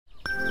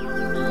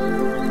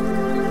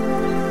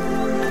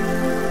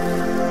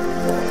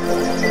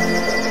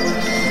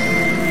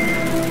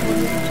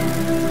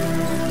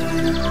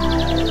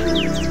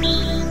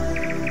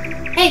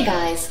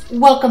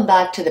Welcome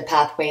back to the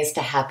Pathways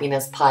to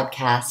Happiness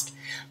podcast.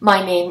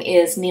 My name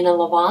is Nina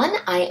Lavon.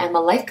 I am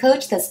a life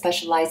coach that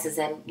specializes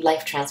in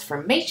life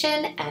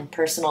transformation and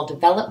personal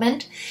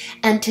development.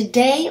 And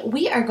today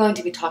we are going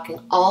to be talking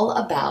all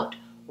about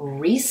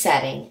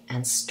resetting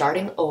and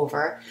starting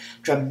over,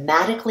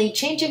 dramatically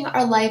changing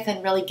our life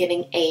and really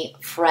getting a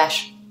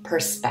fresh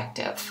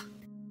perspective.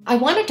 I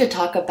wanted to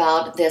talk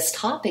about this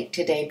topic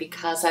today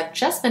because I've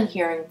just been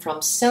hearing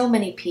from so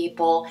many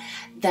people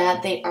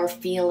that they are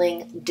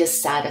feeling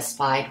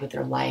dissatisfied with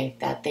their life,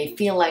 that they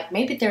feel like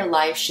maybe their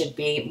life should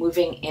be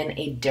moving in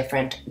a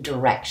different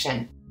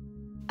direction.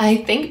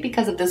 I think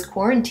because of this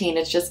quarantine,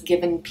 it's just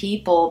given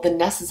people the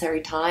necessary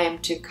time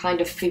to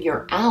kind of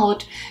figure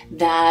out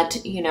that,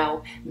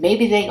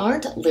 maybe they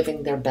aren't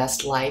living their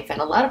best life. And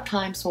a lot of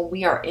times when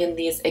we are in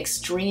these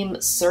extreme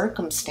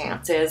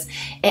circumstances,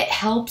 it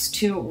helps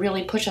to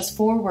really push us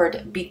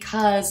forward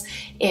because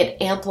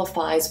it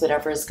amplifies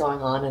whatever is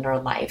going on in our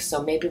life.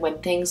 So maybe when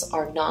things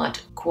are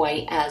not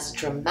quite as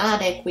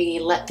dramatic, we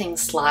let things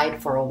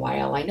slide for a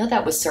while. I know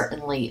that was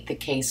certainly the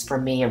case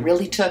for me. It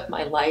really took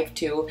my life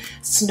to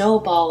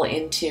snowball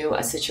into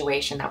a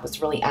situation that was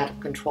really out of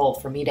control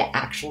for me to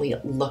actually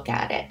look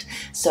at it.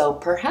 So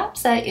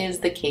perhaps that is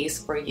the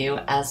case for you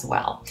as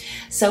well.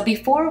 So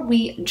before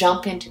we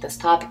jump into this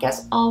topic,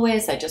 as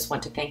always, I just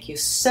want to thank you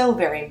so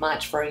very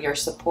much for your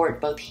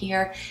support both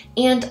here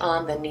and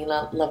on the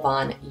Nina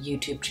Lavon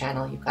YouTube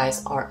channel. You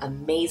guys are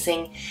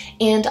amazing.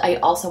 And I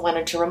also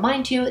wanted to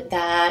remind you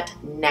that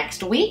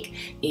next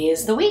week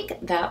is the week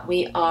that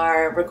we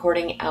are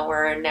recording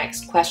our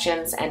next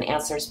questions and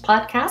answers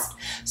podcast.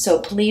 So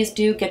please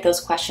do get those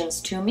questions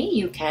to me.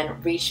 You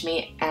can reach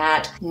me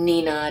at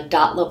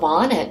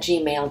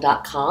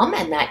nina.lavonne@gmail.com,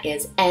 and that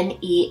is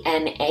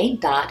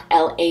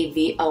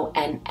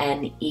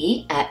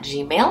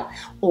nena.lavonne@gmail,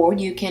 or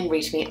you can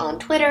reach me on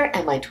Twitter,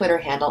 and my Twitter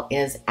handle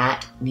is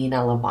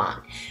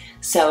 @NinaLavonne.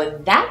 So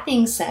that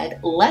being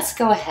said, let's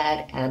go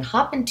ahead and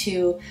hop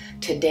into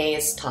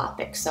today's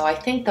topic. So I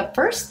think the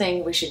first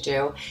thing we should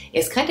do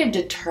is kind of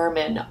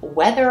determine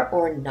whether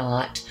or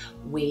not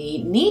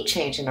we need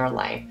change in our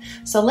life.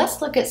 So let's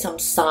look at some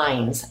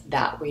signs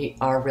that we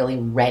are really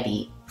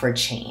ready for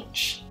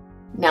change.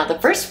 Now, the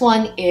first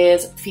one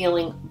is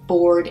feeling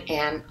bored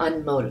and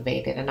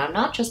unmotivated. And I'm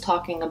not just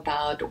talking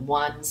about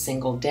one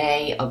single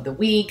day of the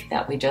week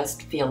that we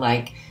just feel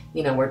like,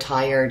 we're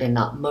tired and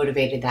not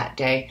motivated that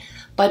day.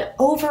 But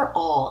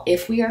overall,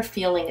 if we are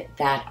feeling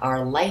that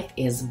our life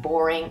is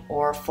boring,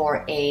 or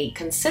for a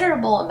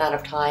considerable amount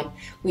of time,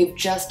 we've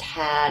just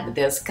had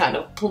this kind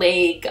of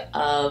plague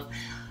of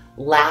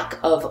lack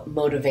of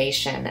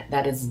motivation,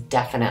 that is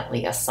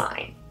definitely a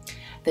sign.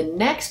 The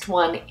next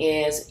one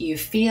is you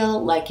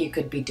feel like you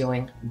could be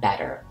doing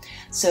better.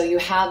 So you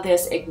have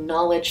this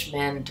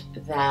acknowledgement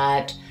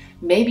that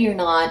maybe you're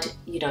not,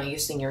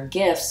 using your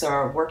gifts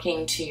or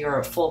working to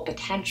your full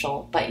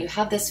potential, but you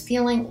have this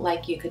feeling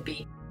like you could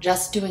be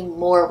just doing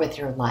more with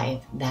your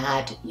life,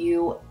 that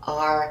you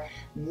are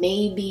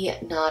maybe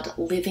not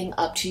living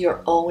up to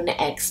your own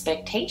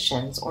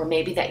expectations, or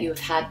maybe that you've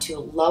had to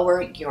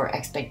lower your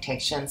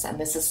expectations, and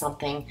this is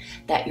something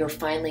that you're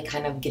finally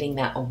kind of getting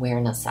that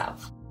awareness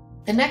of.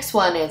 The next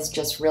one is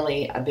just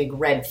really a big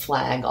red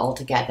flag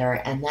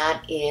altogether, and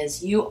that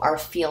is you are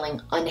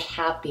feeling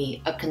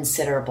unhappy a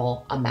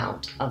considerable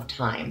amount of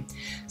time.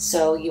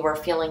 So you are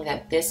feeling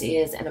that this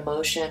is an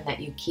emotion that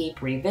you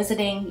keep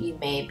revisiting. You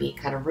may be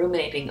kind of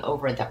ruminating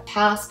over the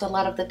past a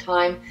lot of the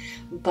time,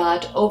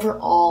 but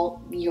overall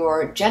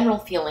your general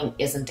feeling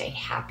isn't a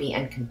happy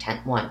and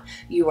content one.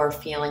 You are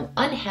feeling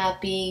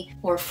unhappy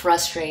or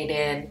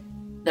frustrated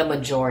the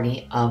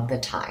majority of the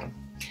time.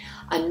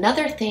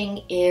 Another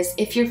thing is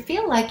if you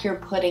feel like you're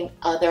putting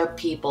other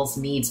people's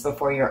needs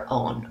before your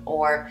own,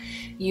 or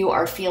you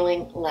are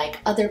feeling like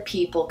other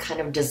people kind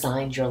of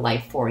designed your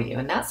life for you.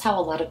 And that's how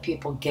a lot of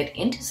people get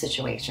into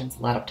situations.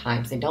 A lot of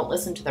times they don't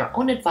listen to their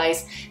own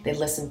advice, they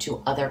listen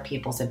to other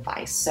people's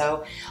advice.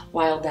 So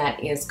while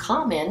that is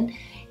common,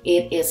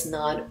 it is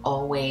not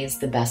always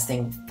the best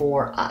thing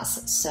for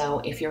us. So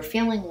if you're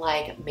feeling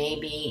like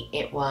maybe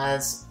it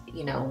was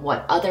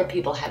what other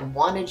people had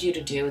wanted you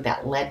to do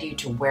that led you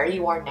to where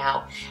you are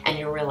now, and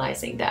you're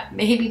realizing that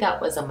maybe that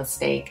was a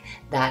mistake,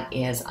 that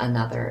is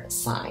another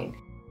sign.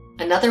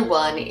 Another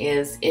one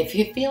is if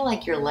you feel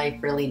like your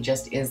life really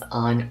just is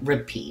on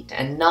repeat,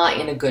 and not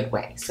in a good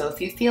way. So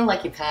if you feel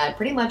like you've had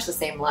pretty much the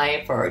same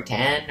life for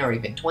 10 or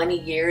even 20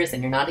 years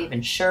and you're not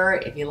even sure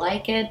if you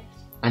like it,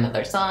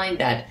 another sign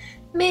that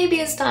maybe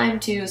it's time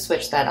to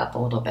switch that up a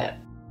little bit.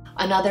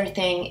 Another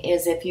thing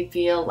is if you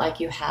feel like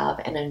you have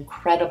an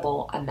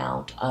incredible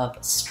amount of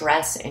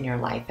stress in your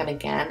life. And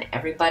again,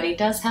 everybody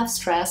does have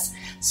stress.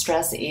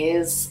 Stress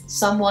is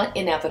somewhat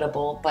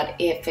inevitable, but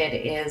if it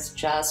is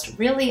just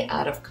really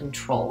out of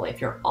control,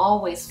 if you're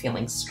always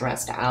feeling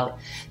stressed out,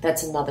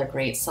 that's another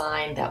great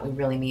sign that we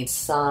really need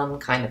some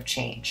kind of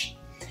change.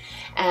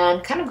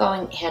 And kind of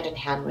going hand in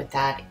hand with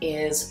that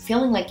is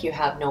feeling like you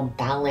have no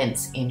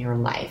balance in your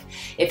life.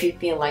 If you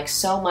feel like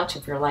so much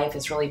of your life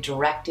is really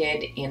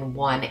directed in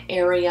one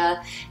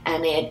area,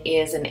 and it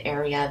is an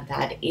area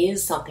that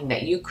is something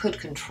that you could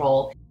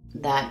control,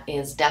 that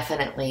is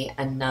definitely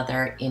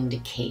another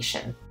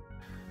indication.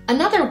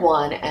 Another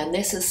one, and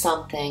this is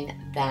something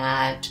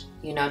that,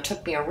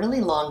 took me a really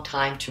long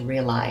time to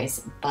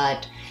realize,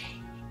 but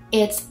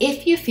it's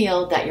if you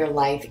feel that your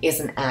life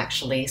isn't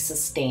actually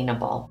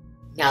sustainable.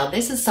 Now,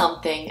 this is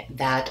something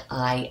that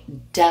I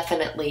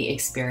definitely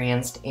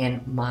experienced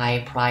in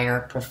my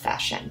prior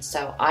profession.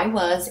 So I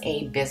was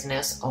a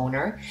business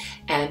owner,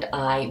 and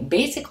I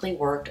basically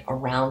worked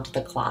around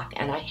the clock,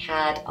 and I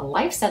had a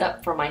life set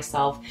up for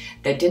myself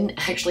that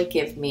didn't actually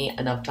give me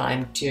enough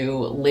time to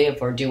live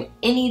or do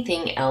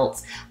anything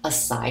else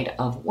aside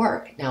of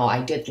work. Now,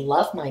 I did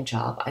love my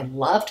job. I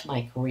loved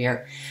my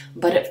career,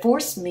 but it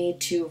forced me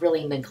to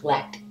really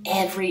neglect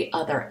every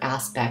other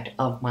aspect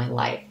of my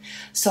life.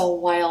 So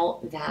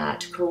while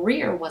that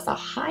career was a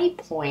high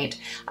point,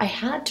 I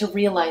had to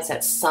realize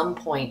at some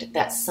point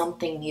that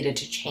something needed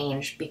to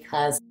change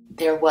because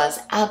there was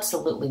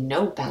absolutely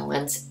no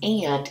balance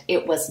and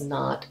it was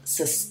not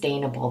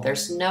sustainable.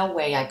 There's no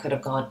way I could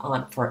have gone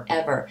on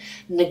forever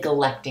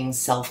neglecting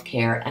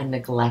self-care and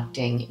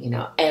neglecting,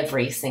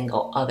 every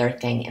single other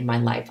thing in my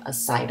life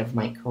aside of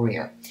my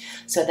career.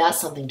 So that's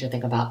something to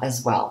think about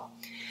as well.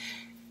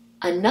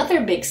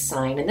 Another big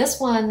sign, and this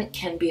one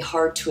can be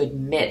hard to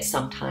admit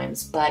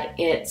sometimes, but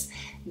it's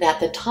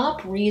that the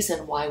top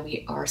reason why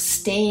we are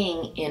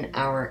staying in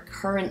our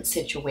current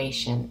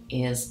situation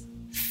is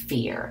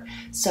fear.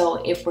 So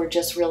if we're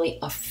just really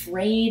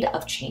afraid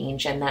of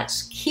change and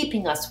that's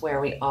keeping us where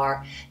we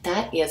are,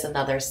 that is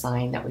another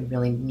sign that we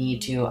really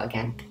need to,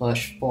 again,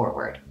 push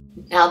forward.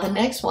 Now, the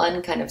next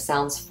one kind of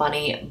sounds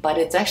funny, but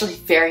it's actually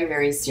very,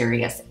 very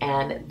serious.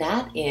 And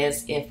that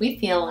is if we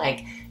feel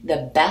like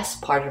the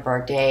best part of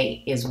our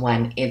day is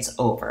when it's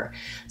over.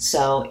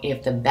 So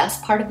if the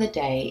best part of the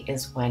day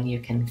is when you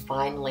can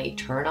finally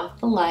turn off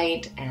the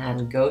light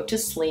and go to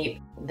sleep,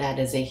 that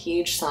is a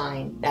huge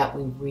sign that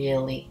we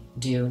really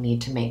do need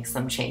to make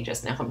some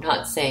changes. Now, I'm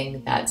not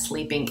saying that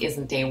sleeping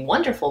isn't a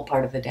wonderful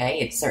part of the day.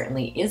 It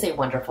certainly is a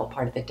wonderful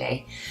part of the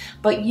day,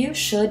 but you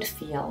should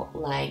feel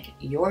like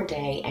your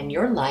day and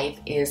your life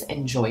is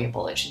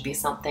enjoyable. It should be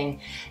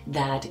something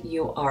that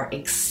you are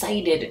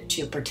excited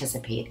to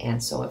participate in.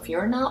 So if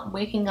you're not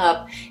waking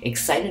up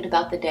excited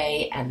about the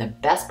day and the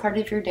best part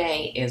of your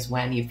day is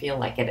when you feel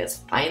like it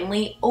is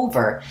finally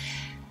over,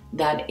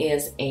 that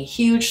is a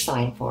huge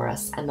sign for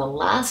us. And the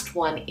last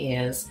one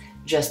is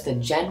just the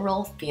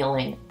general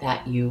feeling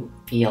that you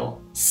feel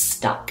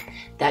stuck,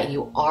 that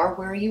you are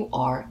where you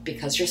are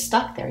because you're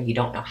stuck there. You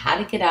don't know how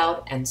to get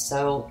out. And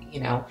so,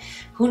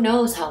 who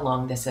knows how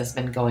long this has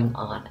been going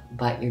on,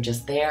 but you're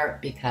just there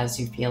because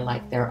you feel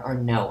like there are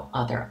no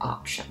other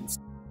options.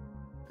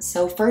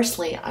 So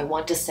firstly, I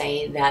want to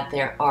say that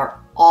there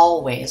are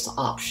always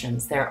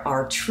options. There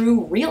are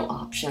true, real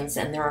options,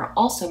 and there are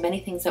also many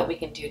things that we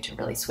can do to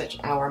really switch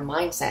our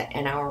mindset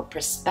and our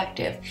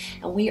perspective.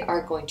 And we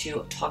are going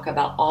to talk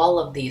about all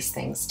of these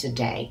things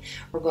today.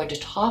 We're going to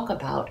talk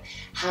about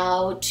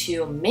how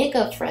to make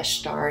a fresh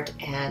start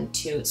and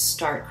to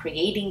start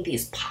creating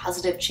these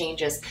positive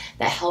changes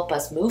that help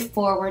us move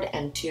forward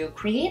and to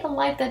create a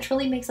life that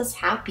truly makes us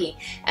happy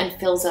and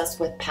fills us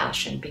with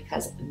passion,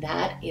 because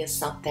that is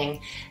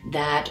something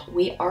that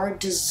we are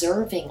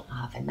deserving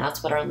of, and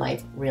that's what our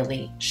life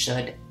really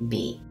should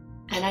be.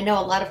 And I know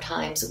a lot of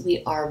times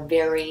we are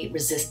very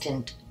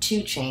resistant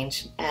to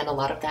change, and a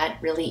lot of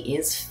that really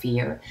is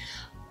fear.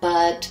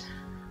 But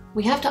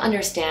we have to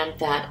understand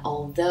that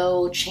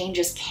although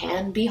changes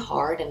can be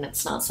hard and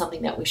it's not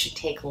something that we should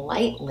take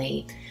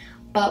lightly,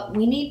 but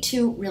we need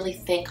to really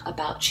think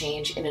about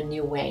change in a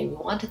new way. We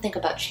want to think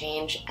about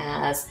change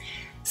as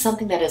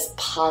something that is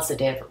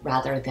positive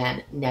rather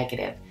than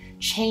negative.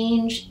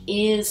 Change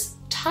is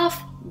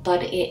tough,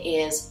 but it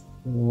is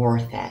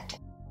worth it.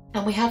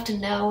 And we have to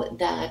know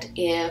that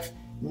if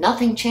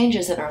nothing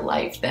changes in our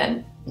life,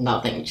 then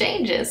nothing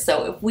changes.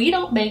 So if we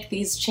don't make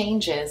these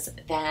changes,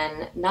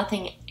 then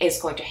nothing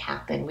is going to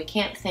happen. We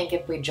can't think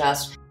if we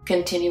just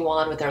continue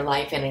on with our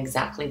life in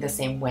exactly the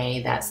same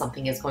way that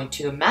something is going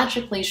to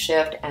magically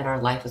shift and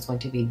our life is going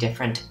to be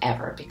different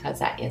ever, because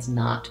that is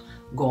not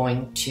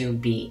going to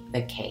be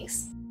the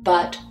case.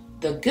 But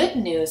the good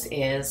news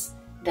is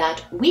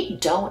that we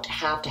don't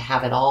have to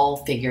have it all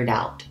figured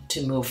out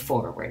to move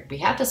forward. We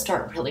have to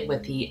start really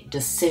with the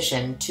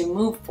decision to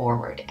move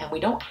forward, and we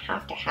don't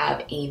have to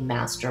have a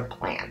master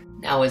plan.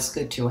 Now, it's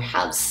good to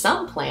have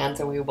some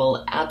plans, and we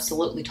will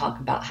absolutely talk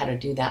about how to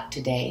do that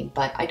today,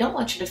 but I don't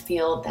want you to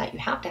feel that you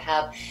have to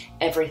have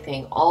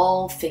everything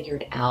all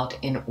figured out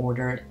in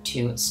order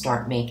to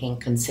start making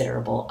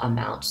considerable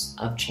amounts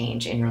of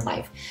change in your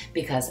life,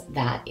 because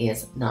that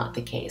is not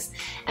the case.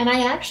 And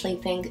I actually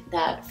think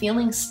that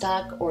feeling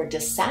stuck or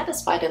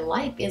dissatisfied in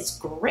life is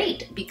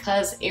great,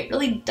 because it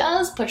really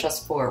does push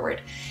us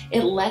forward.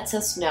 It lets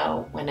us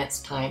know when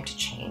it's time to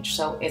change.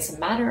 So it's a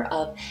matter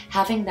of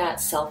having that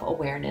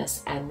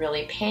self-awareness and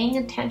really paying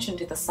attention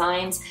to the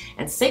signs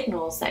and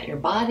signals that your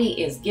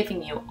body is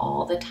giving you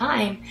all the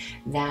time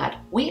that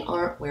we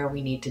aren't where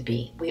we need to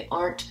be. We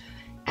aren't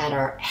at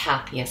our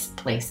happiest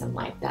place in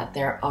life, that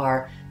there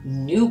are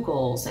new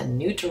goals and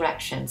new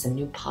directions and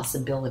new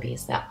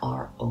possibilities that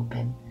are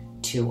open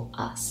to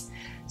us.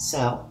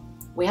 So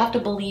we have to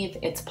believe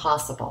it's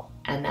possible,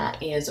 and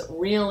that is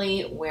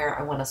really where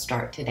I want to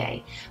start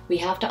today. We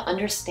have to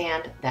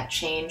understand that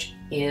change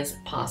is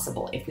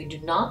possible. If we do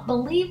not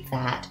believe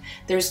that,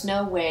 there's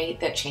no way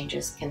that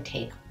changes can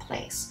take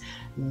place.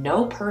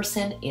 No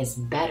person is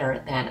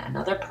better than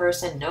another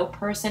person. No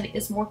person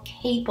is more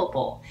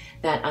capable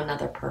than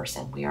another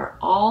person. We are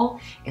all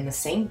in the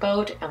same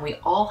boat, and we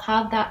all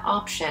have that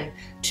option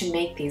to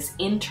make these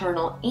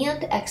internal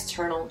and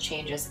external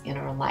changes in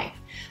our life.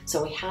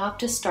 So we have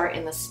to start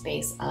in the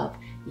space of,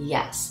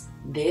 yes,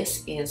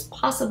 this is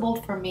possible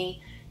for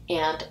me,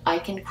 and I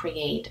can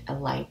create a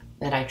life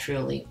that I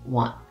truly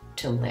want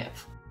to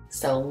live.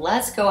 So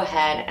let's go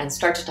ahead and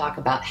start to talk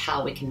about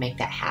how we can make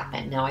that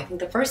happen. Now, I think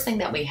the first thing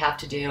that we have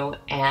to do,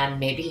 and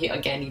maybe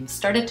again, you've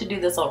started to do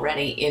this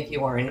already if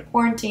you are in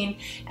quarantine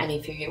and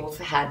if you've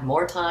had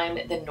more time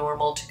than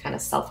normal to kind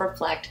of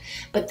self-reflect,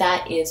 but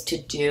that is to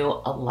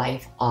do a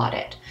life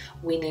audit.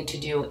 We need to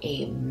do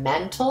a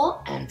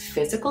mental and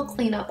physical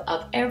cleanup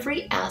of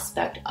every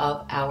aspect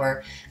of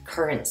our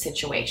current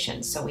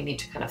situation. So we need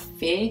to kind of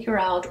figure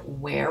out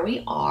where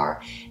we are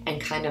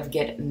and kind of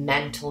get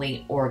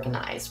mentally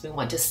organized. We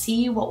want to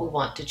see what we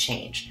want to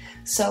change.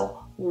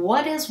 So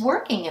what is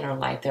working in our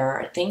life? There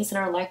are things in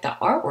our life that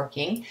are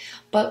working,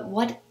 but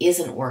what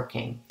isn't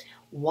working?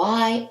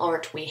 Why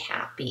aren't we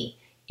happy?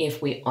 If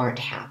we aren't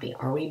happy?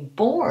 Are we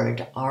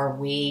bored? Are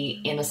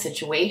we in a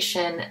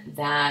situation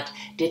that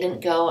didn't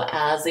go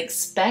as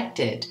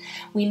expected?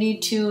 We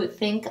need to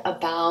think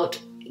about,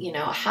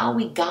 how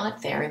we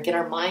got there and get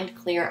our mind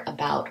clear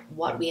about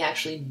what we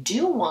actually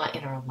do want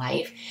in our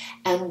life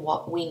and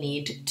what we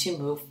need to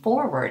move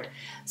forward.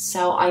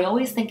 So I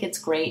always think it's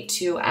great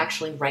to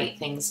actually write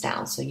things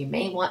down. So you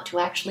may want to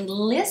actually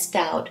list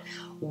out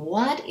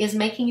what is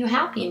making you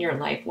happy in your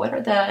life. What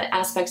are the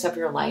aspects of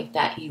your life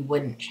that you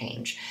wouldn't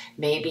change?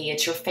 Maybe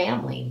it's your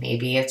family.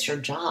 Maybe it's your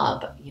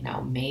job.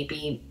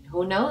 Maybe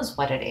who knows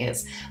what it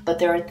is. But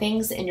there are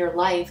things in your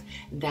life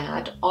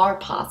that are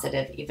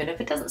positive, even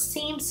if it doesn't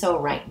seem so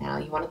right now.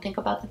 You want to think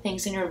about the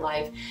things in your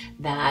life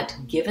that,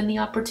 given the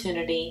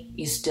opportunity,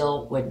 you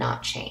still would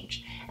not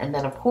change. And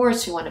then, of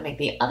course, you want to make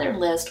the other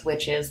list,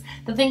 which is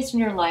the things in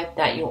your life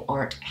that you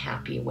aren't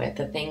happy with,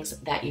 the things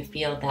that you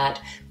feel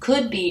that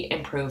could be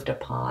improved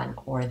upon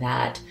or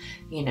that,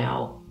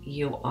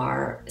 you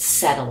are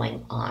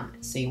settling on.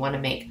 So you want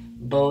to make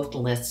both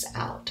lists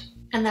out.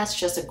 And that's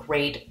just a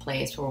great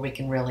place where we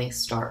can really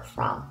start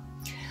from.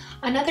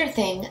 Another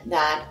thing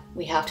that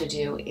we have to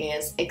do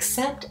is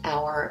accept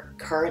our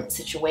current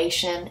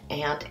situation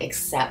and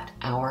accept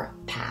our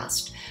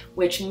past,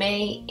 which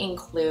may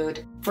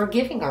include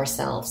forgiving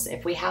ourselves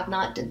if we have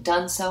not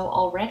done so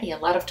already. A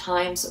lot of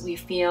times we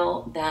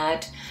feel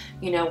that,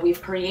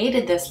 we've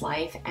created this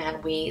life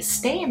and we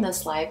stay in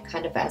this life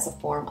kind of as a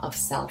form of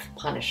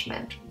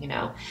self-punishment.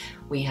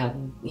 We have,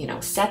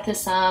 set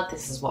this up,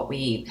 this is what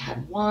we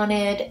had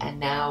wanted, and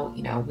now,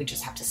 we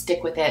just have to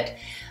stick with it.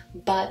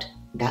 But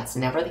that's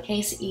never the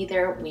case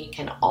either. We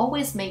can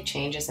always make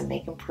changes and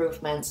make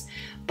improvements.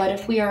 But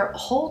if we are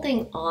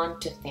holding on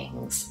to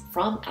things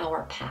from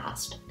our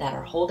past that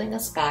are holding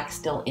us back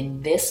still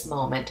in this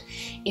moment,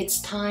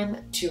 it's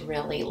time to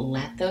really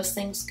let those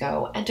things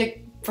go and to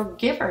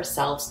forgive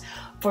ourselves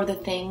for the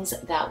things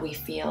that we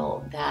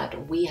feel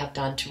that we have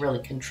done to really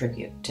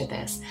contribute to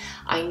this.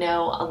 I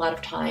know a lot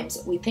of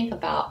times we think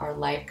about our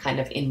life kind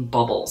of in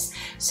bubbles.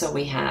 So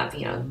we have,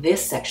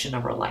 this section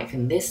of our life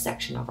and this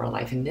section of our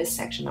life and this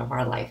section of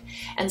our life.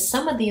 And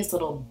some of these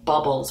little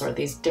bubbles or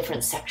these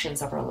different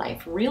sections of our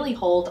life really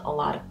hold a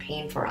lot of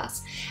pain for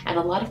us. And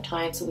a lot of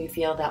times we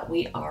feel that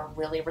we are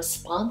really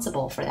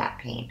responsible for that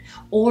pain,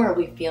 or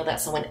we feel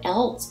that someone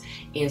else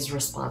is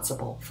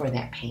responsible for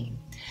that pain.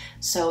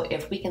 So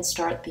if we can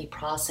start the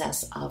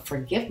process of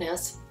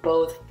forgiveness,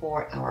 both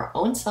for our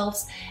own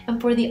selves and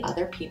for the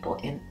other people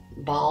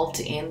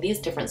involved in these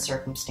different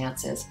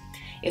circumstances,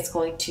 it's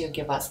going to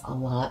give us a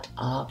lot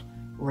of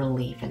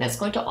relief. And it's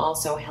going to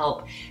also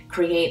help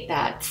create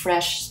that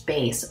fresh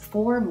space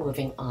for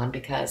moving on,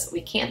 because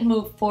we can't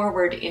move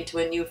forward into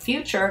a new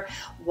future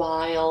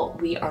while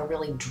we are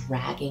really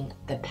dragging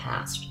the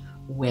past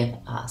with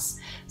us.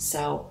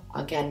 So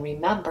again,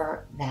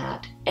 remember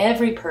that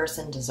every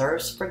person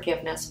deserves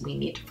forgiveness. We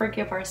need to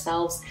forgive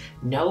ourselves.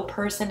 No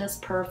person is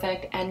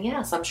perfect. And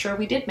yes, I'm sure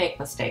we did make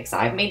mistakes.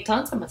 I've made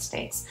tons of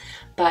mistakes.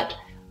 But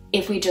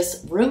if we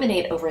just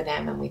ruminate over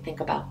them and we think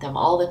about them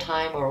all the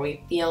time, or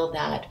we feel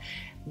that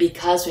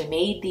because we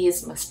made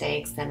these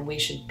mistakes, then we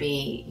should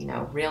be,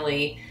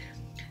 really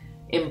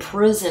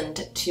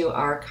imprisoned to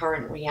our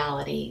current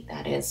reality,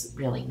 that is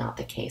really not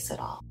the case at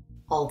all.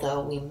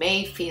 Although we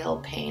may feel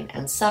pain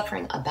and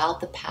suffering about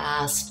the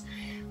past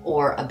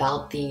or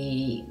about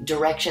the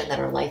direction that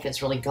our life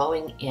is really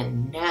going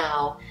in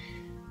now,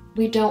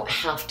 we don't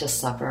have to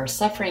suffer.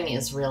 Suffering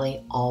is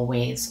really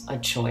always a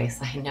choice.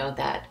 I know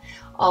that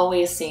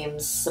always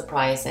seems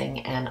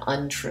surprising and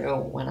untrue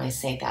when I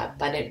say that,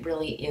 but it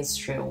really is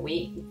true.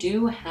 We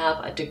do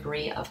have a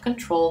degree of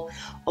control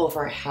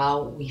over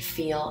how we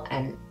feel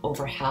and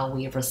over how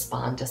we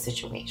respond to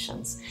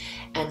situations.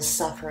 And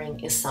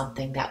suffering is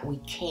something that we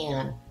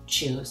can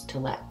choose to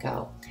let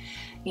go.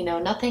 You know,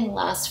 nothing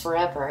lasts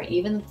forever.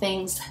 Even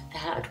things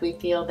that we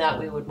feel that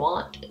we would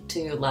want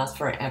to last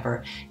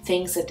forever,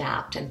 things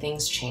adapt and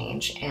things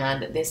change,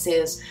 and this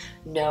is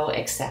no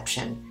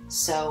exception.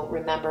 So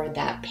remember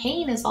that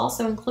pain is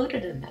also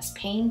included in this.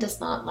 Pain does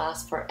not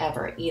last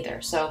forever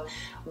either. So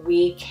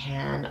we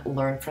can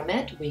learn from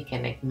it, we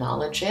can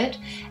acknowledge it,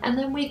 and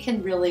then we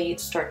can really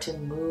start to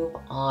move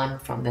on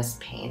from this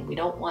pain. We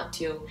don't want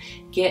to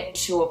get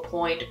to a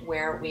point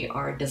where we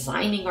are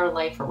designing our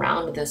life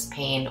around this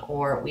pain,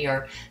 or we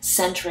are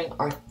centering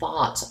our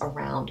thoughts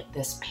around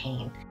this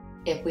pain.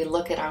 If we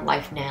look at our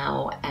life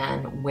now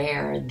and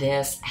where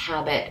this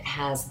habit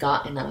has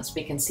gotten us,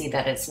 we can see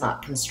that it's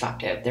not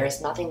constructive. There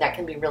is nothing that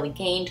can be really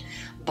gained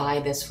by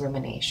this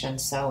rumination.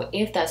 So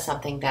if that's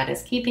something that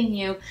is keeping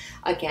you,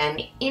 again,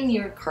 in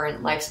your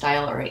current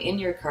lifestyle or in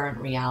your current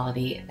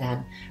reality,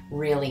 then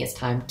really it's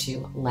time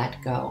to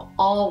let go.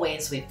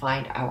 Always we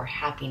find our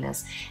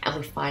happiness and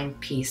we find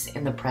peace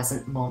in the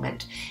present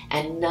moment.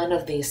 And none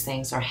of these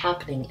things are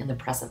happening in the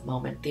present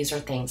moment. These are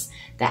things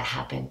that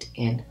happened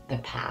in the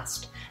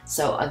past.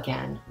 So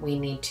again, we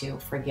need to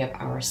forgive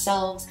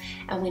ourselves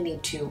and we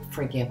need to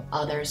forgive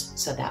others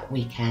so that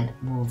we can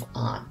move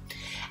on.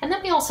 And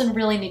then we also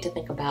really need to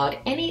think about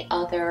any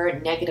other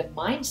negative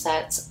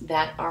mindsets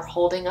that are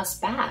holding us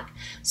back.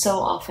 So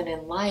often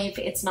in life,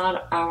 it's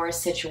not our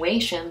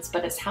situations,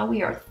 but it's how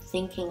we are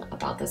thinking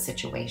about the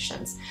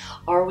situations.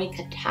 Are we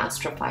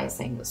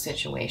catastrophizing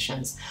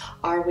situations?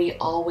 Are we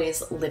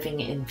always living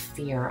in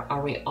fear?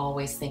 Are we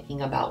always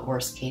thinking about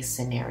worst case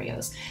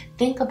scenarios?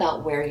 Think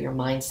about where your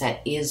mindset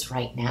is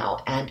right now.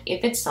 And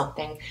if it's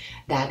something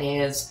that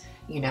is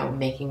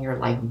making your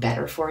life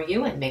better for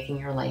you and making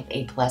your life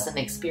a pleasant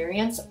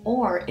experience,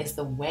 or is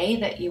the way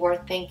that you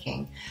are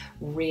thinking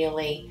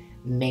really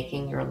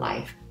making your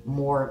life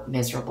more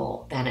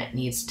miserable than it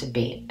needs to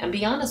be? And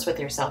be honest with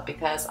yourself,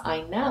 because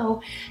I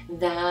know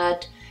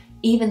that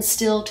even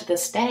still to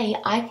this day,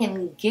 I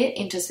can get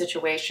into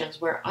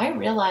situations where I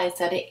realize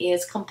that it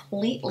is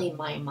completely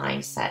my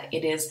mindset.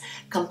 It is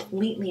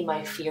completely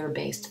my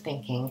fear-based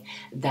thinking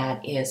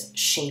that is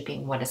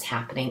shaping what is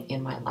happening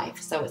in my life.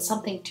 So it's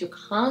something to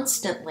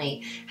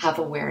constantly have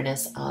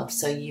awareness of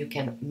so you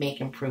can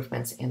make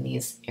improvements in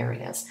these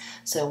areas.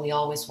 So we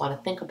always want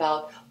to think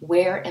about,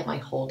 where am I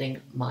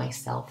holding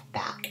myself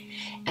back?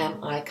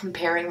 Am I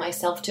comparing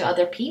myself to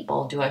other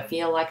people? Do I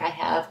feel like I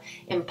have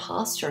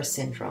imposter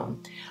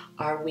syndrome?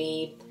 Are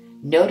we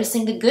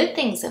noticing the good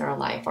things in our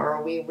life, or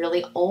are we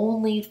really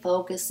only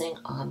focusing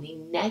on the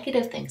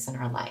negative things in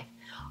our life?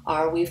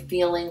 Are we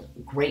feeling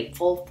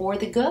grateful for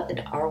the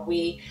good? Are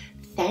we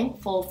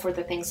thankful for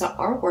the things that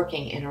are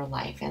working in our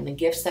life and the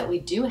gifts that we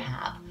do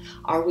have?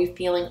 Are we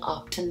feeling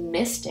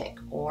optimistic?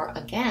 Or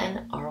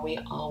again, are we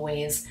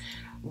always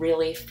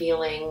really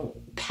feeling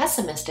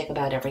pessimistic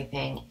about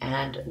everything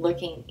and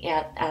looking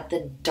at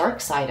the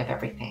dark side of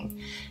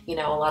everything? A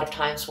lot of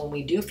times when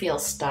we do feel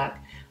stuck,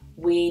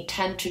 we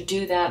tend to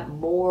do that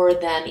more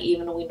than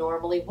even we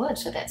normally would.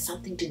 So that's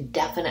something to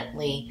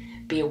definitely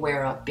be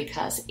aware of,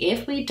 because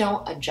if we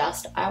don't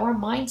adjust our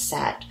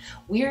mindset,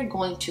 we are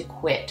going to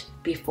quit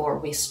before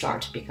we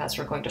start, because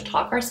we're going to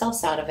talk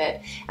ourselves out of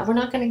it and we're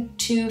not going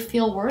to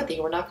feel worthy.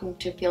 We're not going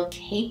to feel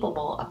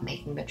capable of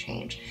making the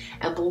change.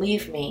 And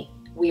believe me,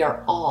 we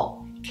are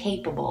all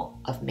capable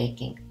of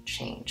making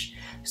change.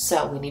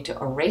 So we need to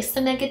erase the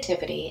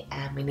negativity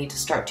and we need to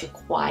start to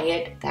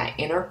quiet that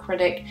inner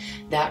critic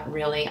that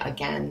really,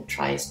 again,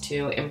 tries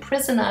to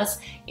imprison us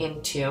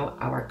into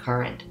our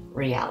current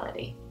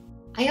reality.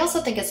 I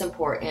also think it's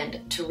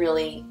important to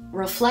really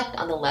reflect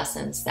on the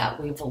lessons that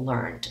we've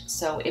learned.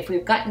 So if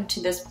we've gotten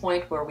to this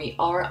point where we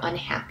are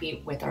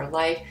unhappy with our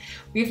life,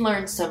 we've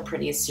learned some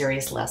pretty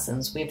serious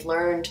lessons. We've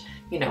learned,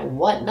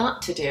 what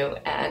not to do.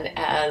 And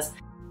as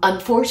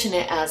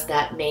unfortunate as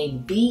that may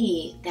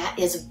be, that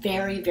is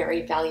very,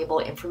 very valuable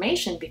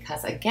information,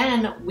 because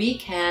again, we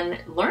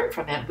can learn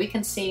from it. We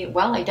can see,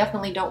 well, I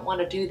definitely don't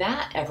want to do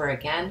that ever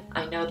again.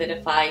 I know that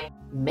if I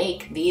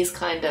make these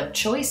kind of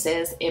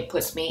choices, it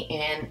puts me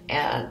in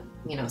a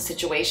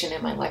situation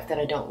in my life that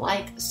I don't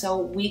like. So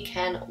we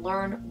can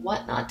learn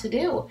what not to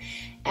do.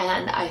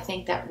 And I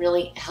think that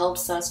really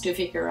helps us to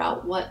figure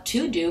out what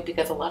to do,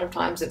 because a lot of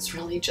times it's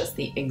really just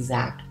the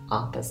exact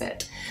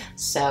opposite.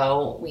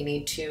 So we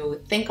need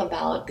to think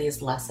about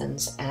these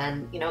lessons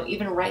and,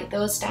 even write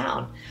those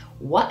down.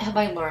 What have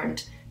I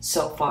learned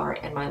so far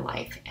in my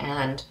life?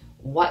 And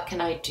What can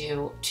I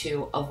do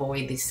to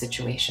avoid these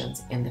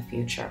situations in the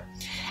future?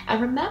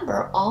 And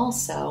remember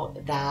also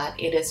that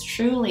it is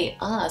truly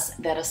us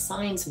that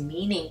assigns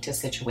meaning to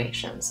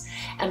situations,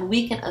 and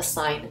we can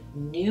assign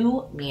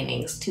new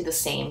meanings to the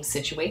same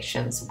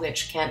situations,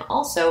 which can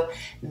also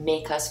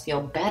make us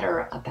feel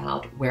better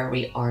about where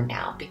we are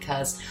now.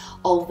 Because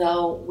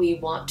although we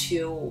want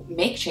to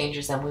make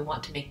changes and we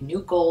want to make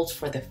new goals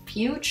for the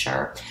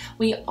future,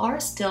 we are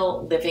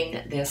still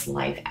living this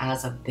life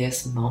as of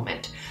this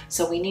moment.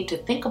 So we need to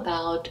think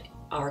about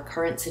our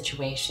current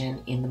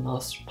situation in the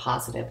most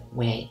positive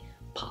way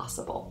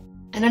possible.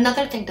 And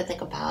another thing to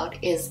think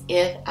about is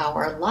if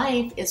our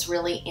life is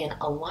really in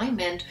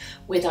alignment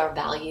with our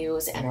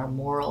values and our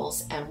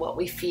morals and what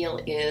we feel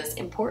is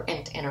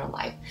important in our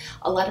life.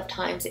 A lot of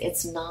times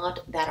it's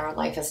not that our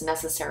life is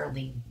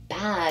necessarily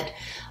bad,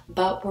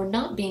 but we're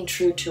not being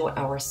true to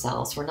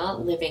ourselves. We're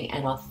not living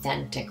an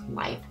authentic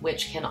life,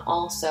 which can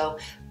also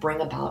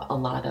bring about a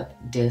lot of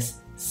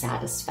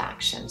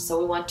dissatisfaction. So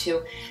we want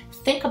to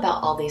think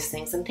about all these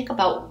things and think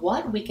about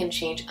what we can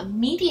change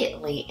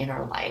immediately in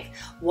our life.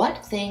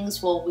 What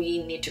things will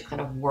we need to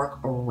kind of work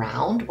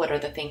around? What are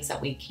the things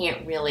that we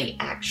can't really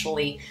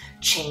actually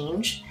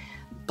change,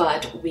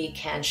 but we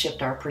can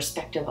shift our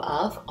perspective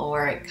of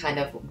or kind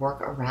of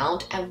work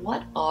around? And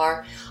what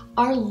are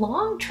our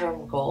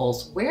long-term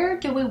goals? Where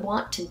do we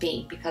want to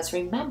be? Because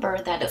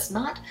remember that it's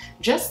not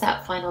just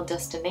that final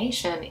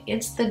destination,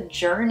 it's the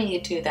journey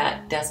to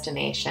that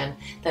destination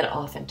that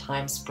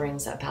oftentimes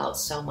brings about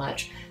so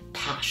much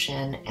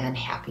passion and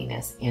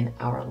happiness in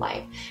our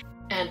life.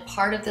 And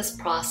part of this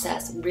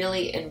process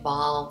really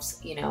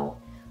involves,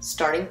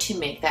 starting to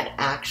make that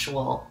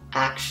actual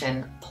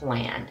action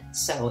plan.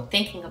 So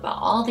thinking about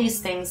all these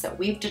things that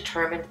we've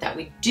determined that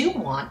we do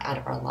want out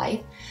of our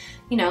life,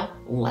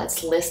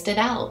 let's list it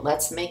out.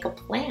 Let's make a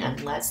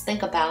plan. Let's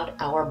think about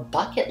our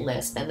bucket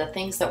list and the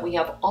things that we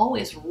have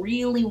always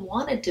really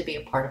wanted to be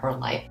a part of our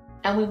life.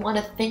 And we want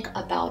to think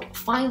about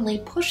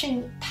finally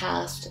pushing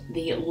past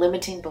the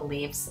limiting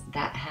beliefs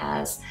that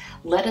has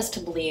led us to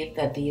believe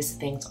that these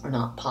things are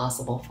not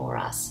possible for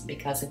us.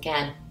 Because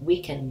again,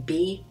 we can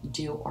be,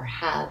 do, or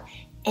have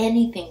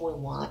anything we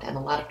want, and a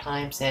lot of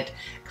times it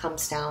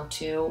comes down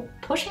to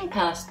pushing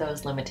past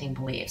those limiting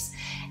beliefs.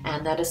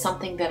 And that is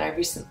something that I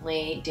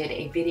recently did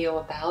a video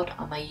about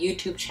on my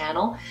YouTube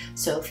channel.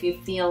 So if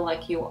you feel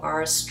like you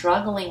are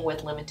struggling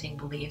with limiting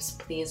beliefs,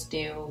 please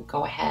do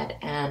go ahead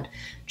and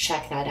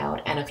check that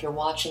out. And if you're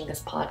watching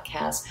this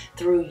podcast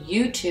through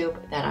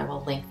YouTube, then I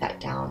will link that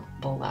down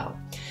below.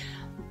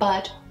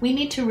 But we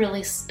need to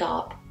really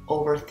stop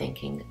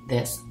overthinking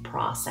this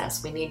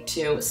process. We need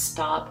to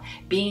stop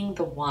being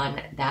the one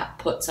that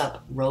puts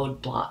up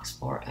roadblocks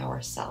for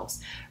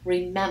ourselves.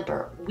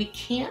 Remember, we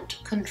can't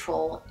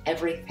control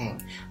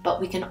everything,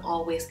 but we can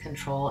always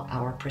control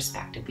our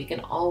perspective. We can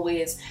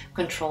always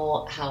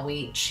control how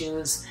we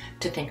choose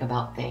to think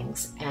about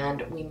things.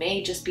 And we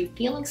may just be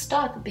feeling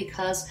stuck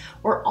because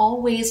we're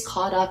always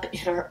caught up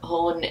in our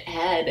own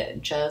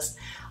head, just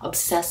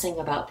obsessing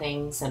about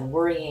things and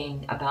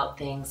worrying about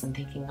things and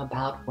thinking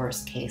about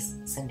worst case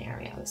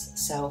scenarios.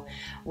 So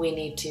we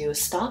need to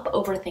stop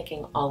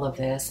overthinking all of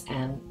this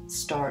and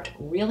start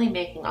really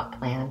making a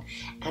plan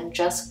and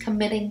just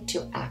committing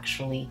to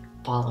actually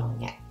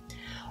following it.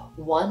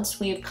 Once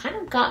we've kind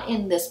of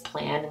gotten this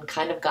plan and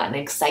kind of gotten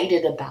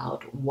excited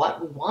about what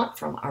we want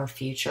from our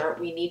future,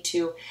 we need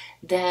to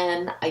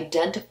then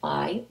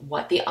identify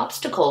what the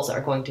obstacles are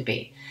going to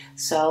be.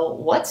 So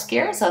what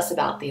scares us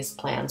about these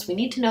plans? We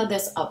need to know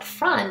this up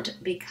front,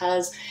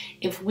 because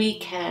if we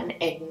can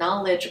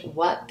acknowledge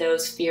what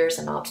those fears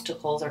and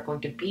obstacles are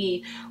going to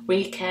be,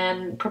 we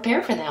can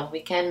prepare for them.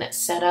 We can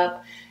set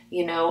up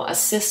a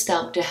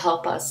system to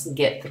help us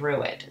get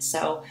through it.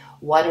 So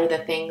what are the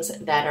things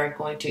that are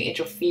going to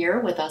interfere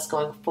with us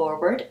going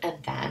forward? And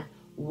then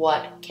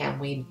what can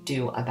we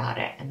do about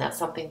it? And that's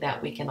something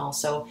that we can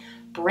also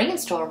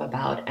brainstorm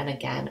about and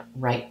again,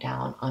 write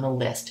down on a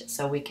list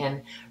so we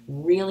can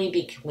really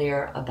be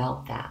clear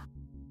about that.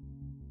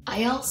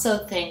 I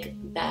also think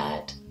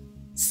that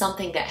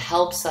something that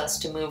helps us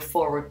to move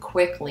forward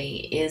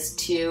quickly is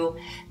to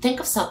think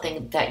of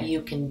something that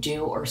you can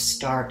do or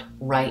start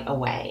right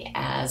away,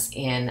 as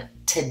in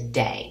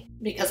today.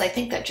 Because I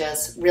think that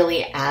just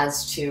really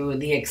adds to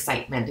the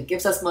excitement. It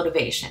gives us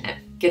motivation.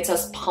 It gets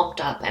us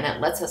pumped up and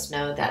it lets us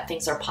know that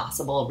things are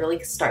possible. It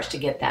really starts to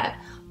get that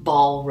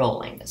ball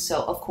rolling.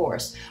 So of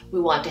course,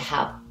 we want to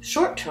have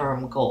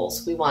short-term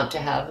goals. We want to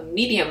have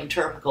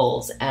medium-term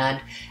goals.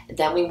 And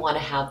then we want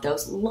to have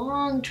those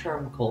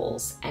long-term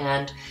goals.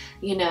 And,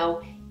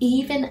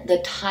 even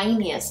the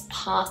tiniest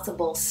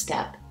possible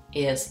step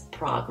is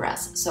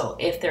progress. So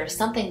if there's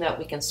something that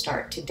we can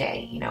start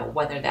today,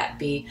 whether that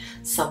be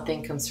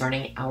something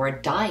concerning our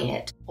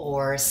diet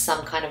or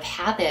some kind of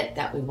habit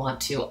that we want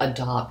to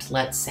adopt.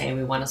 Let's say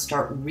we want to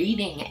start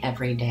reading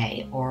every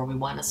day, or we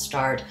want to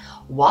start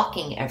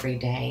walking every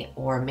day,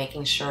 or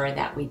making sure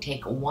that we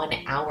take 1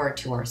 hour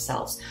to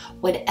ourselves.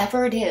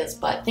 Whatever it is,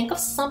 but think of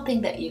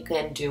something that you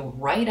can do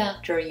right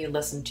after you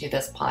listen to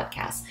this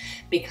podcast,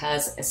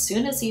 because as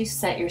soon as you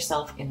set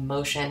yourself in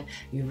motion,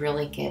 you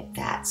really get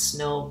that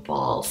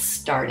snowball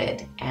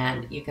started,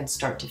 and you can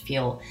start to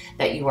feel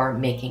that you are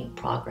making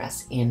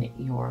progress in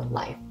your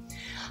life.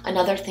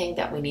 Another thing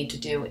that we need to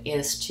do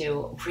is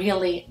to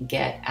really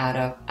get out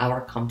of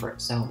our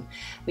comfort zone.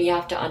 We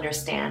have to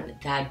understand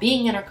that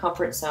being in our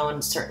comfort zone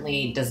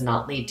certainly does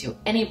not lead to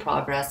any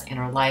progress in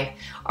our life.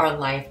 Our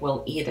life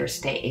will either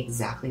stay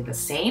exactly the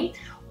same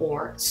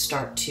or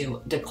start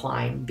to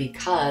decline,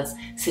 because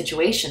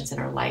situations in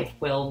our life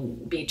will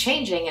be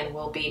changing and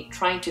we'll be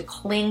trying to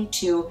cling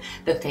to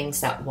the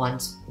things that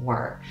once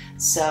were.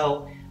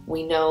 So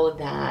we know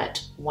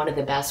that one of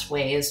the best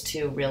ways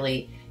to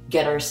really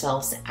get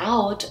ourselves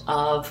out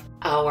of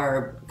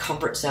our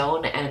comfort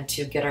zone and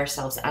to get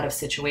ourselves out of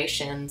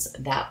situations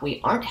that we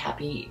aren't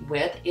happy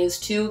with is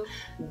to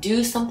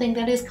do something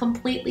that is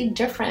completely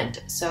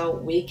different. So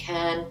we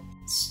can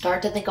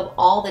start to think of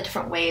all the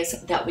different ways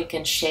that we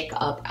can shake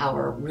up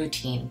our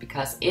routine,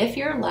 because if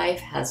your life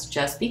has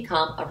just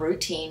become a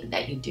routine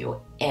that you do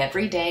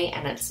every day,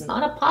 and it's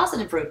not a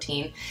positive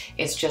routine,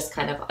 it's just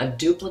kind of a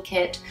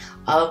duplicate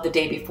of the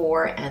day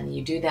before, and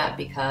you do that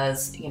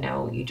because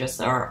you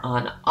just are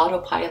on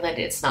autopilot,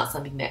 it's not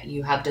something that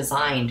you have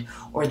designed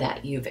or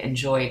that you've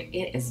enjoyed,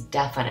 it is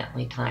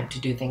definitely time to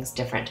do things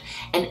different.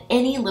 And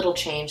any little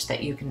change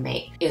that you can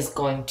make is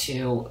going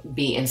to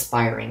be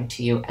inspiring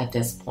to you at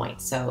this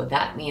point. So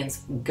that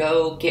means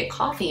go get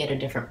coffee at a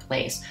different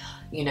place.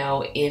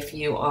 If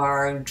you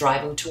are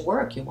driving to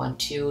work, you want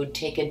to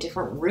take a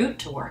different route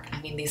to work.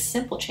 I mean, these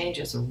simple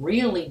changes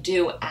really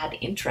do add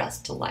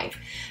interest to life,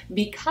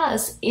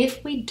 because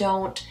if we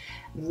don't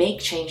make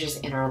changes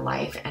in our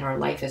life and our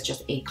life is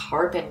just a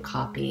carbon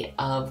copy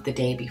of the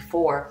day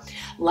before,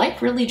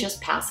 life really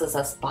just passes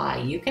us by.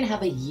 You can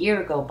have a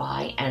year go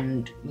by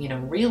and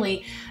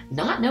really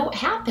not know what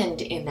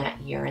happened in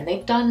that year. And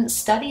they've done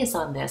studies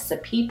on this. The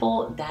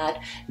people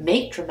that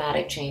make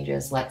dramatic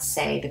changes, let's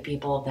say the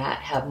people that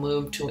have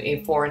moved to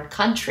a foreign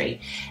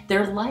country,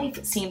 their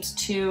life seems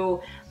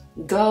to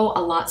go a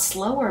lot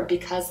slower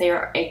because they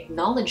are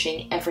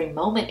acknowledging every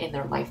moment in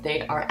their life.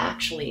 They are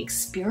actually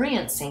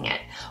experiencing it.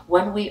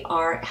 When we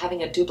are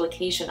having a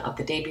duplication of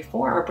the day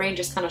before, our brain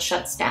just kind of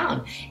shuts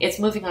down. It's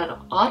moving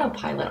on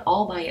autopilot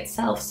all by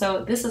itself.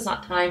 So this is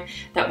not time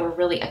that we're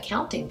really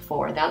accounting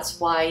for. That's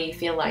why you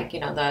feel like,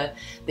 the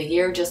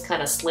year just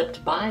kind of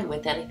slipped by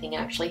with anything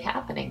actually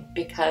happening,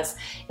 because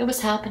it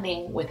was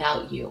happening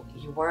without you.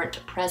 You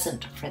weren't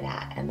present for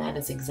that. And that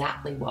is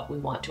exactly what we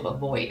want to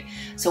avoid.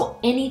 So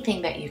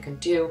anything that you can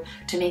do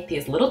to make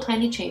these little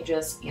tiny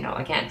changes,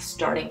 again,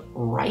 starting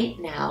right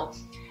now,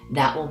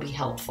 that will be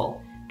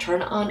helpful.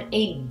 Turn on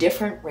a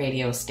different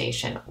radio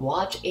station,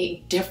 watch a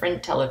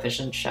different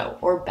television show,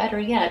 or better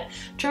yet,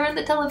 turn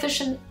the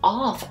television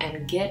off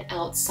and get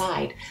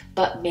outside,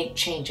 but make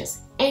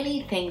changes.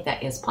 Anything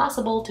that is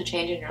possible to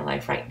change in your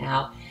life right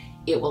now,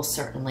 it will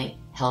certainly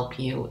help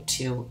you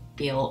to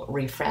feel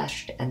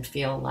refreshed and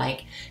feel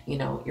like,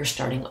 you're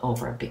starting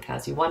over,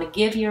 because you want to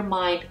give your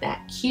mind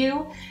that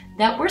cue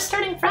that we're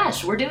starting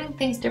fresh. We're doing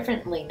things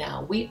differently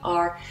now. We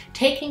are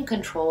taking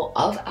control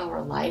of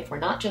our life. We're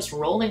not just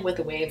rolling with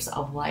the waves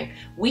of life.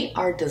 We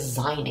are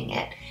designing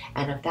it.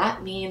 And if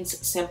that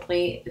means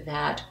simply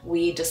that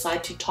we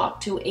decide to talk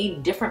to a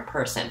different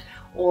person,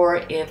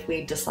 or if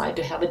we decide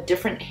to have a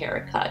different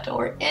haircut,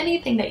 or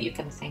anything that you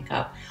can think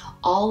of,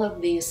 all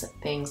of these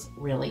things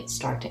really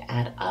start to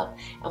add up,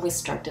 and we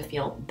start to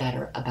feel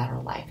better about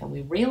our life. And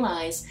we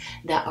realize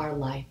that our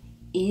life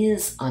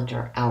is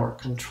under our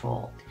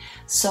control.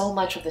 So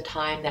much of the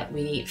time that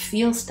we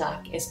feel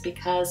stuck is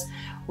because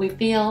we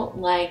feel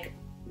like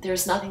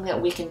there's nothing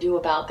that we can do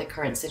about the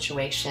current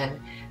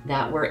situation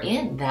that we're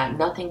in, that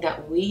nothing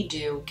that we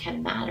do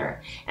can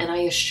matter. And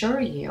I assure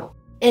you,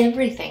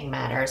 everything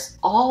matters.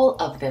 All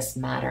of this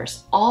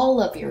matters. All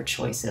of your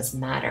choices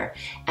matter.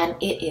 And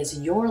it is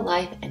your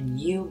life,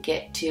 and you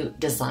get to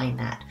design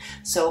that.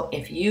 So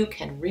if you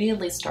can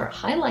really start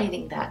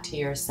highlighting that to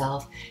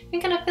yourself,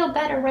 you're going to feel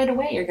better right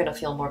away. You're going to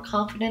feel more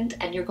confident,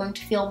 and you're going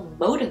to feel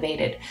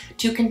motivated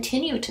to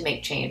continue to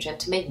make change and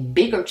to make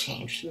bigger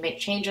change, to make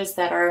changes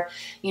that are,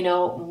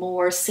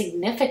 more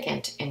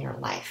significant in your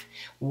life.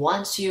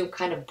 Once you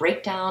kind of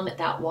break down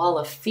that wall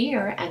of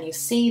fear and you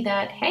see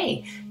that,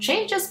 hey,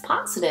 change is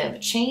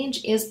positive,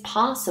 change is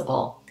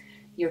possible,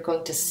 you're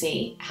going to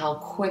see how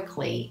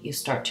quickly you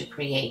start to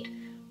create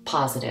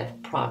positive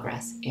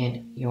progress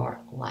in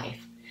your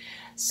life.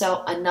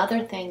 So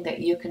another thing that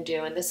you can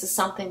do, and this is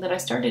something that I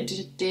started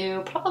to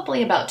do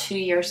probably about 2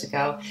 years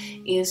ago,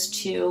 is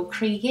to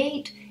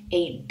create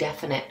a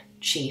definite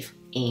chief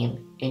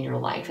aim in your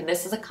life. And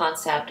this is a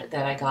concept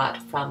that I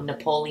got from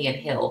Napoleon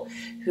Hill,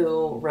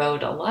 who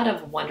wrote a lot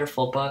of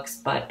wonderful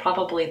books, but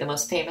probably the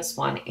most famous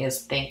one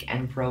is Think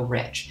and Grow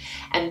Rich.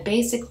 And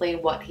basically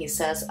what he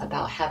says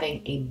about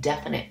having a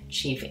definite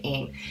chief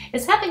aim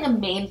is having a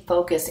main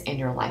focus in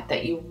your life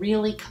that you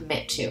really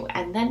commit to.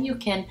 And then you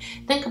can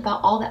think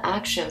about all the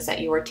actions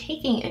that you are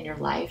taking in your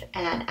life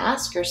and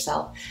ask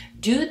yourself,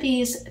 do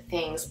these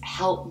things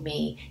help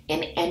me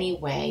in any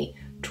way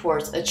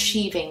towards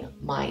achieving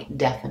my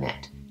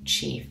definite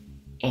chief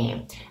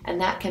aim?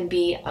 And that can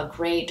be a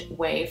great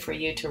way for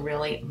you to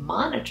really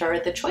monitor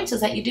the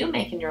choices that you do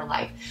make in your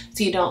life,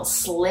 so you don't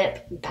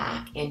slip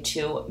back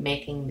into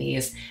making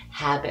these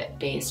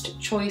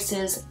habit-based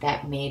choices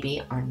that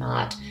maybe are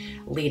not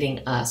leading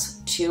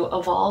us to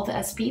evolve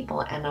as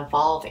people and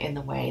evolve in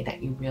the way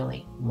that you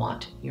really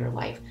want your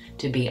life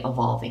to be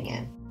evolving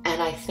in. And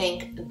I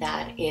think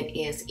that it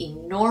is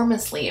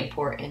enormously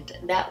important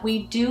that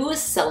we do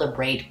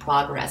celebrate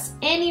progress,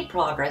 any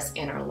progress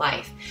in our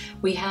life.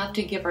 We have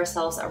to give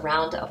ourselves a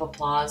round of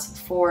applause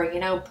for,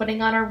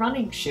 putting on our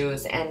running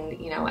shoes and,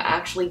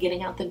 actually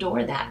getting out the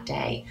door that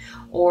day,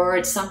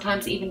 or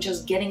sometimes even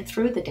just getting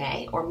through the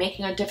day or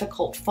making a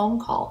difficult phone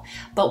call.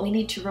 But we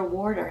need to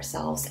reward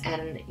ourselves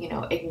and,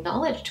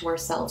 acknowledge to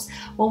ourselves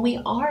when we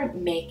are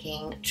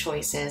making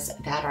choices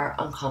that are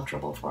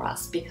uncomfortable for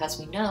us, because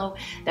we know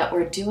that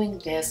we're doing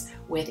this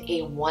with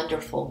a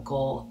wonderful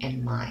goal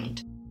in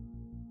mind.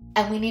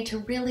 And we need to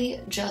really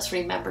just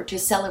remember to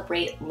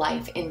celebrate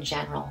life in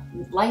general.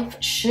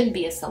 Life should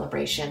be a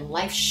celebration.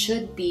 Life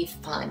should be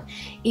fun.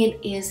 It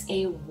is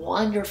a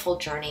wonderful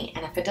journey.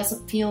 And if it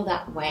doesn't feel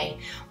that way,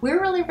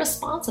 we're really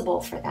responsible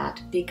for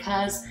that,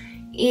 because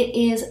it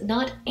is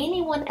not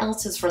anyone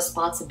else's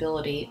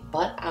responsibility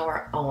but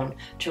our own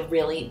to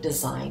really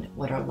design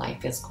what our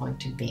life is going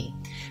to be.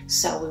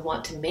 So we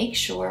want to make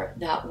sure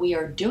that we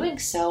are doing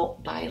so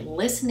by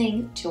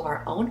listening to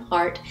our own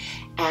heart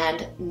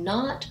and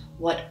not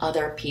what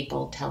other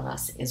people tell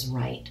us is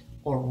right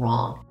or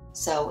wrong.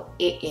 So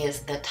it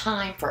is the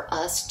time for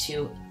us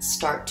to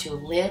start to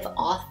live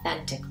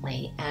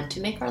authentically and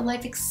to make our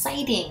life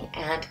exciting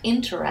and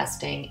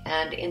interesting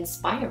and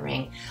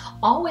inspiring.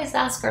 Always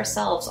ask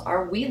ourselves,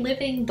 are we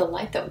living the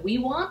life that we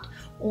want,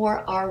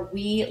 or are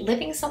we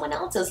living someone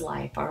else's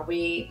life? Are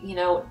we,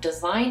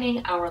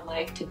 designing our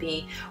life to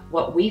be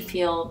what we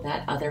feel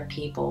that other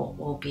people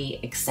will be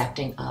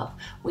accepting of?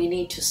 We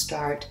need to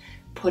start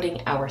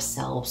putting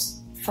ourselves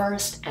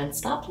first and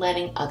stop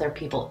letting other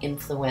people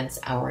influence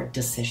our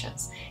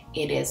decisions.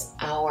 It is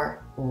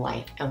our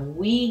life and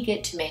we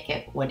get to make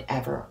it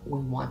whatever we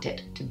want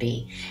it to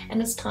be. And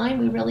it's time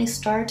we really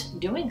start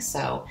doing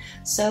so.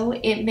 So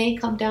it may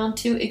come down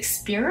to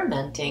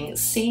experimenting,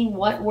 seeing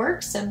what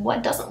works and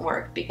what doesn't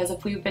work, because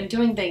if we've been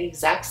doing the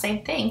exact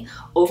same thing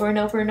over and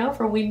over and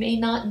over, we may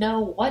not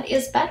know what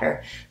is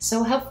better.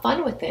 So have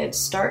fun with it.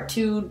 Start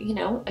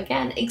to,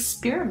 again,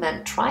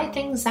 experiment, try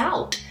things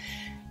out.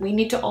 We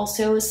need to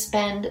also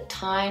spend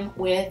time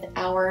with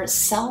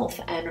ourself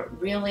and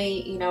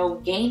really,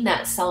 gain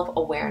that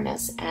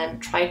self-awareness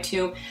and try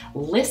to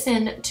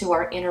listen to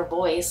our inner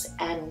voice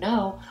and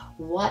know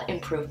what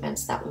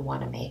improvements that we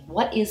want to make.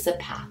 What is the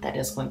path that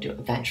is going to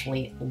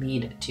eventually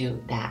lead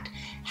to that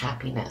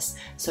happiness?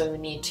 So we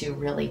need to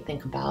really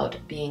think about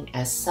being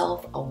as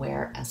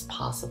self-aware as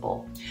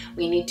possible.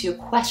 We need to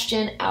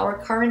question our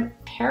current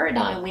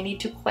paradigm. We need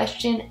to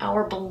question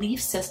our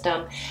belief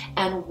system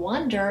and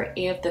wonder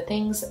if the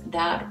things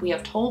that we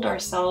have told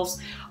ourselves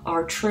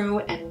are true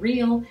and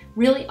real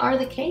really are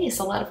the case.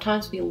 A lot of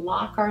times we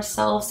lock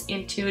ourselves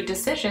into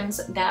decisions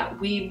that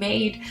we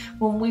made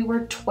when we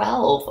were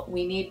 12.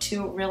 We need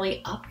to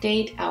really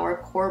update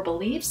our core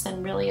beliefs,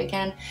 and really,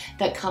 again,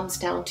 that comes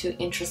down to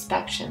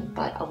introspection.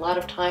 But a lot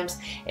of times,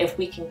 if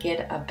we can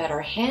get a better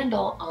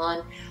handle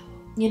on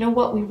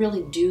what we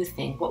really do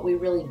think, what we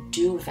really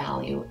do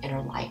value in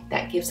our life,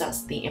 that gives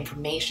us the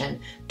information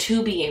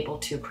to be able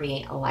to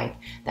create a life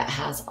that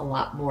has a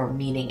lot more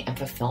meaning and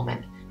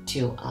fulfillment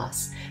to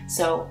us.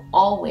 So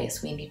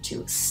always we need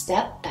to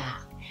step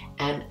back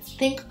and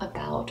think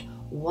about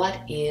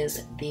what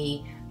is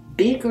the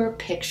bigger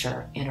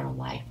picture in our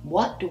life.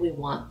 What do we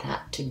want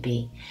that to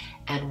be?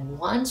 And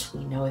once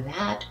we know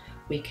that,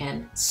 we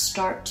can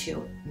start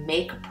to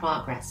make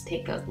progress,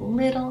 take those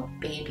little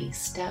baby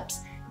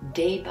steps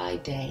day by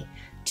day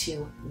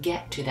to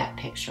get to that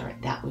picture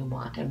that we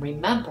want. And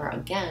remember,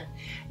 again,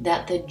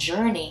 that the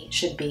journey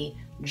should be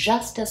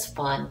just as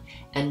fun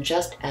and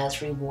just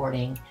as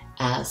rewarding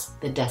as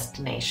the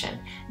destination.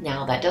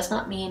 Now, that does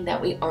not mean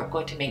that we aren't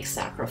going to make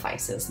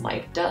sacrifices.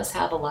 Life does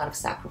have a lot of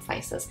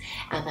sacrifices,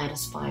 and that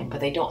is fine, but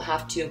they don't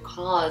have to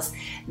cause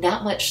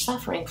that much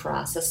suffering for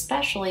us,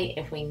 especially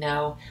if we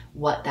know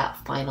what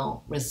that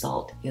final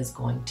result is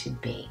going to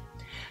be.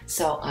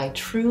 So I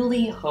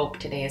truly hope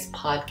today's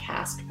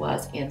podcast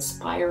was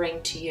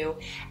inspiring to you,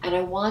 and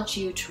I want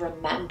you to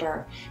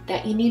remember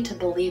that you need to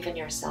believe in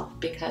yourself,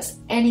 because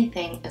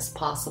anything is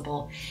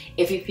possible.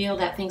 If you feel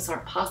that things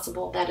aren't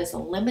possible, that is a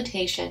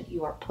limitation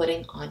you are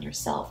putting on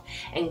yourself.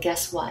 And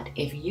guess what?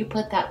 If you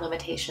put that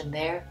limitation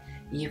there,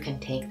 you can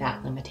take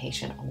that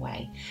limitation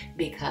away,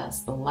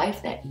 because the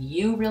life that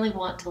you really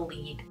want to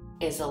lead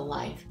is a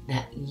life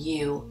that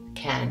you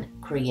can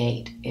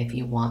create if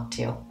you want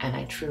to. And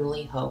I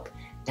truly hope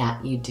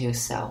that you do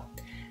so.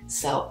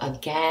 So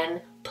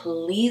again,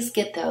 please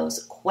get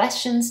those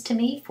questions to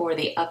me for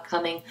the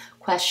upcoming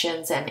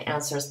questions and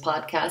answers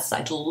podcasts.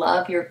 I'd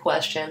love your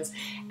questions,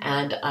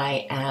 and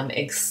I am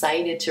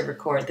excited to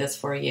record this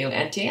for you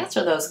and to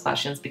answer those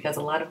questions, because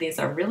a lot of these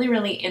are really,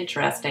 really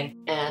interesting,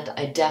 and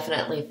I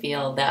definitely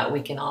feel that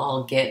we can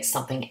all get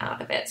something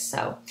out of it.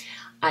 So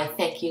I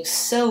thank you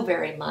so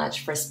very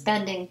much for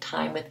spending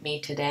time with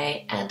me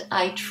today, and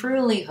I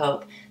truly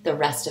hope the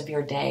rest of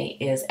your day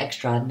is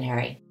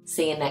extraordinary.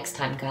 See you next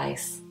time,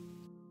 guys.